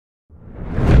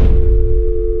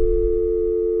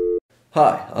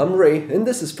Hi, I'm Ray and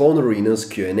this is PhoneArena's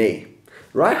Q&A.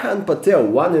 Raihan Patel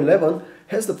 111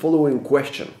 has the following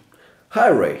question. Hi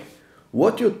Ray,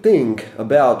 what do you think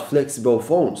about flexible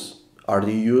phones? Are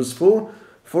they useful?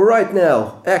 For right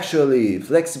now, actually,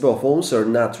 flexible phones are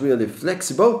not really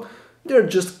flexible, they're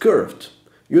just curved.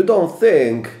 You don't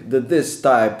think that this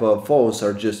type of phones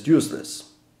are just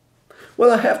useless?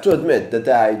 Well, I have to admit that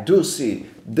I do see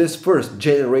this first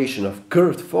generation of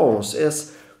curved phones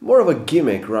as more of a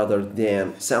gimmick rather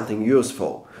than something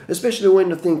useful, especially when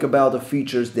you think about the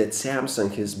features that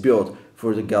Samsung has built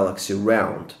for the Galaxy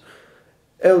Round.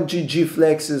 LG G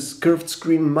Flex's curved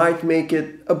screen might make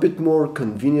it a bit more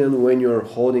convenient when you're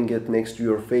holding it next to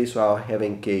your face while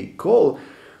having a call,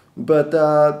 but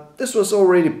this was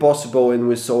already possible when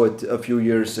we saw it a few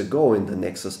years ago in the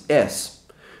Nexus S.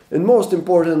 And most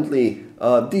importantly,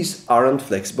 these aren't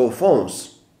flexible phones.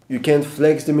 You can't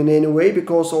flex them in any way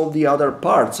because all the other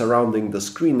parts surrounding the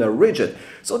screen are rigid,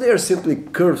 so they are simply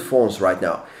curved phones right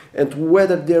now. And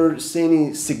whether there's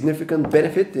any significant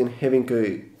benefit in having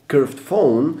a curved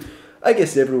phone, I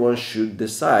guess everyone should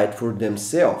decide for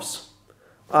themselves.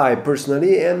 I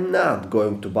personally am not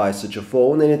going to buy such a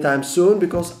phone anytime soon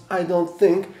because I don't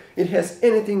think it has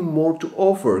anything more to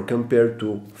offer compared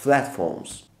to flat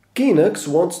phones. Kinux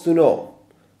wants to know,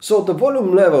 so the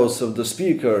volume levels of the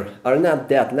speaker are not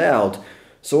that loud,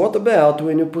 so what about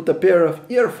when you put a pair of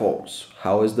earphones?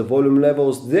 How is the volume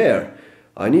levels there?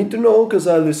 I need to know because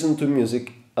I listen to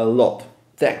music a lot.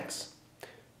 Thanks.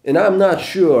 And I'm not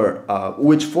sure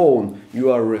which phone you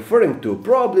are referring to,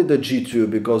 probably the G2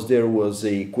 because there was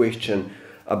a question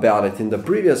about it in the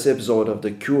previous episode of the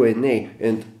Q&A,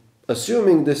 and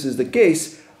assuming this is the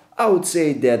case, I would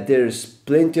say that there's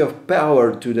plenty of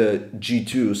power to the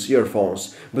G2's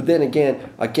earphones, but then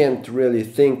again, I can't really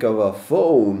think of a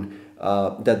phone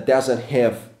that doesn't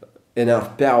have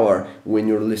enough power when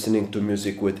you're listening to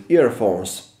music with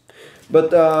earphones. But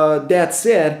that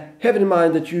said, have in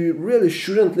mind that you really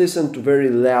shouldn't listen to very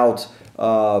loud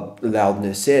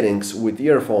loudness settings with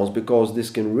earphones because this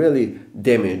can really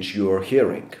damage your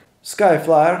hearing.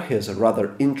 Skyflyer has a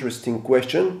rather interesting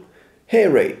question. Hey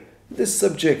Ray, this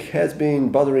subject has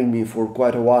been bothering me for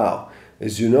quite a while.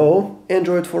 As you know,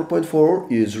 Android 4.4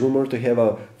 is rumored to have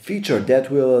a feature that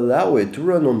will allow it to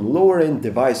run on lower-end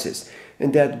devices,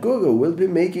 and that Google will be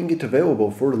making it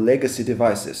available for legacy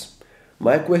devices.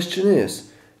 My question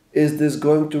is this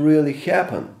going to really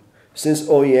happen? Since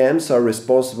OEMs are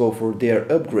responsible for their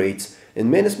upgrades, and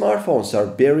many smartphones are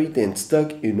buried and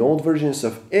stuck in old versions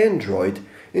of Android,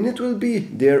 and it will be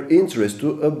their interest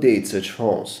to update such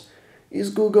phones. Is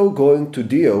Google going to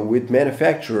deal with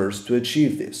manufacturers to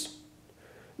achieve this?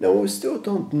 Now, we still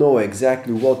don't know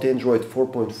exactly what Android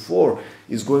 4.4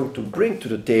 is going to bring to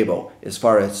the table as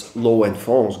far as low-end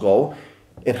phones go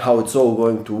and how it's all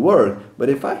going to work, but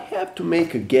if I have to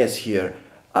make a guess here,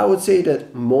 I would say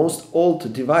that most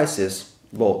old devices,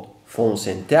 both phones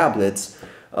and tablets,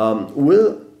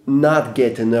 will not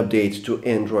get an update to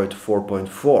Android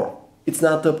 4.4. It's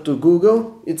not up to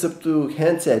Google, it's up to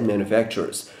handset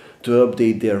manufacturers to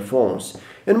update their phones,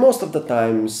 and most of the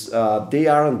times they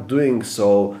aren't doing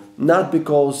so not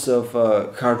because of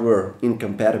hardware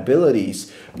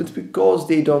incompatibilities, but because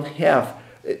they don't have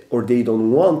or they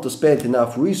don't want to spend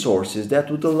enough resources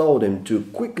that would allow them to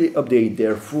quickly update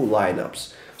their full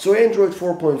lineups. So Android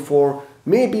 4.4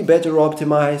 may be better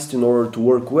optimized in order to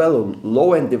work well on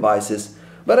low-end devices,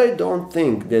 but I don't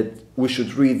think that we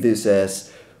should read this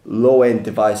as low-end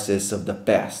devices of the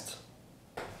past.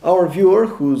 Our viewer,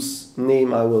 whose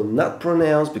name I will not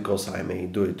pronounce because I may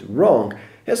do it wrong,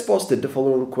 has posted the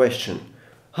following question.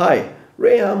 Hi,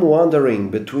 Ray, I'm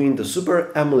wondering between the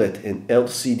Super AMOLED and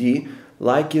LCD,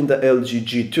 like in the LG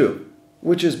G2,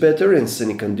 which is better in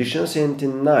sunny conditions and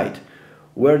in night,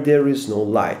 where there is no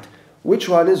light. Which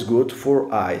one is good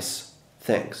for eyes?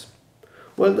 Thanks.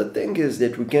 Well, the thing is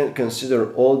that we can't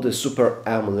consider all the Super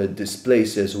AMOLED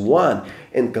displays as one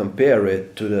and compare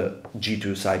it to the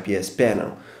G2's IPS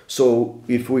panel. So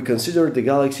if we consider the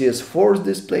Galaxy S4's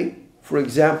display, for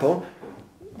example,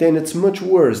 then it's much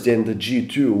worse than the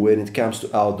G2 when it comes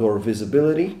to outdoor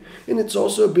visibility, and it's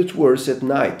also a bit worse at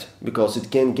night because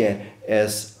it can get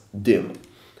as dim.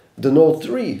 The Note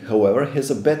 3, however,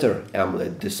 has a better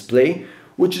AMOLED display,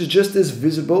 which is just as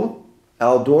visible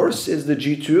outdoors as the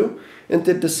G2, and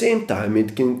at the same time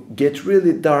it can get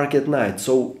really dark at night,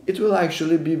 so it will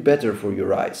actually be better for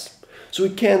your eyes. So we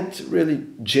can't really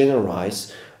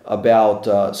generalize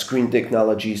about screen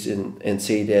technologies and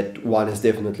say that one is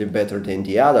definitely better than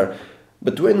the other.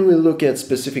 But when we look at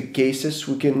specific cases,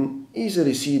 we can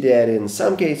easily see that in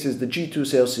some cases the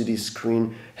G2's LCD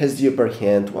screen has the upper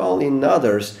hand, while in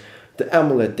others The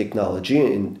AMOLED technology,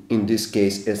 in this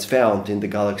case as found in the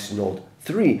Galaxy Note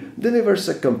 3, delivers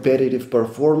a competitive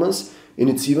performance, and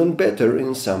it's even better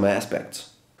in some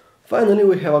aspects. Finally,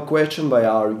 we have a question by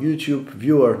our YouTube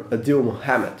viewer Adil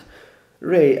Mohammed.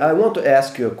 Ray, I want to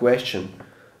ask you a question.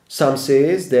 Some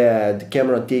says that the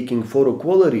camera taking photo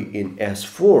quality in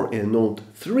S4 and Note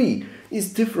 3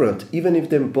 is different even if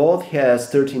them both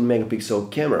has 13 megapixel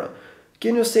camera.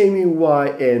 Can you say me why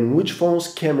and which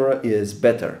phone's camera is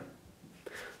better?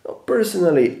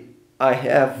 Personally, I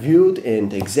have viewed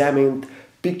and examined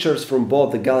pictures from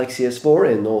both the Galaxy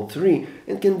S4 and Note 3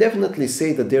 and can definitely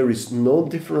say that there is no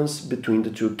difference between the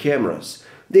two cameras.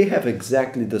 They have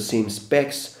exactly the same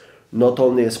specs, not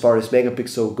only as far as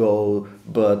megapixel go,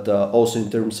 but also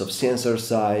in terms of sensor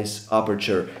size,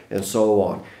 aperture, and so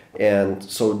on. And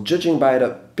so judging by the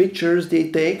pictures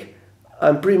they take,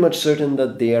 I'm pretty much certain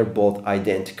that they are both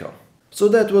identical. So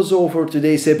that was all for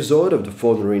today's episode of the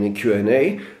PhoneArena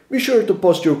Q&A. Be sure to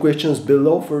post your questions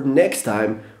below for next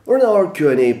time or in our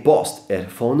Q&A post at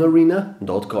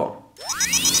phonearena.com.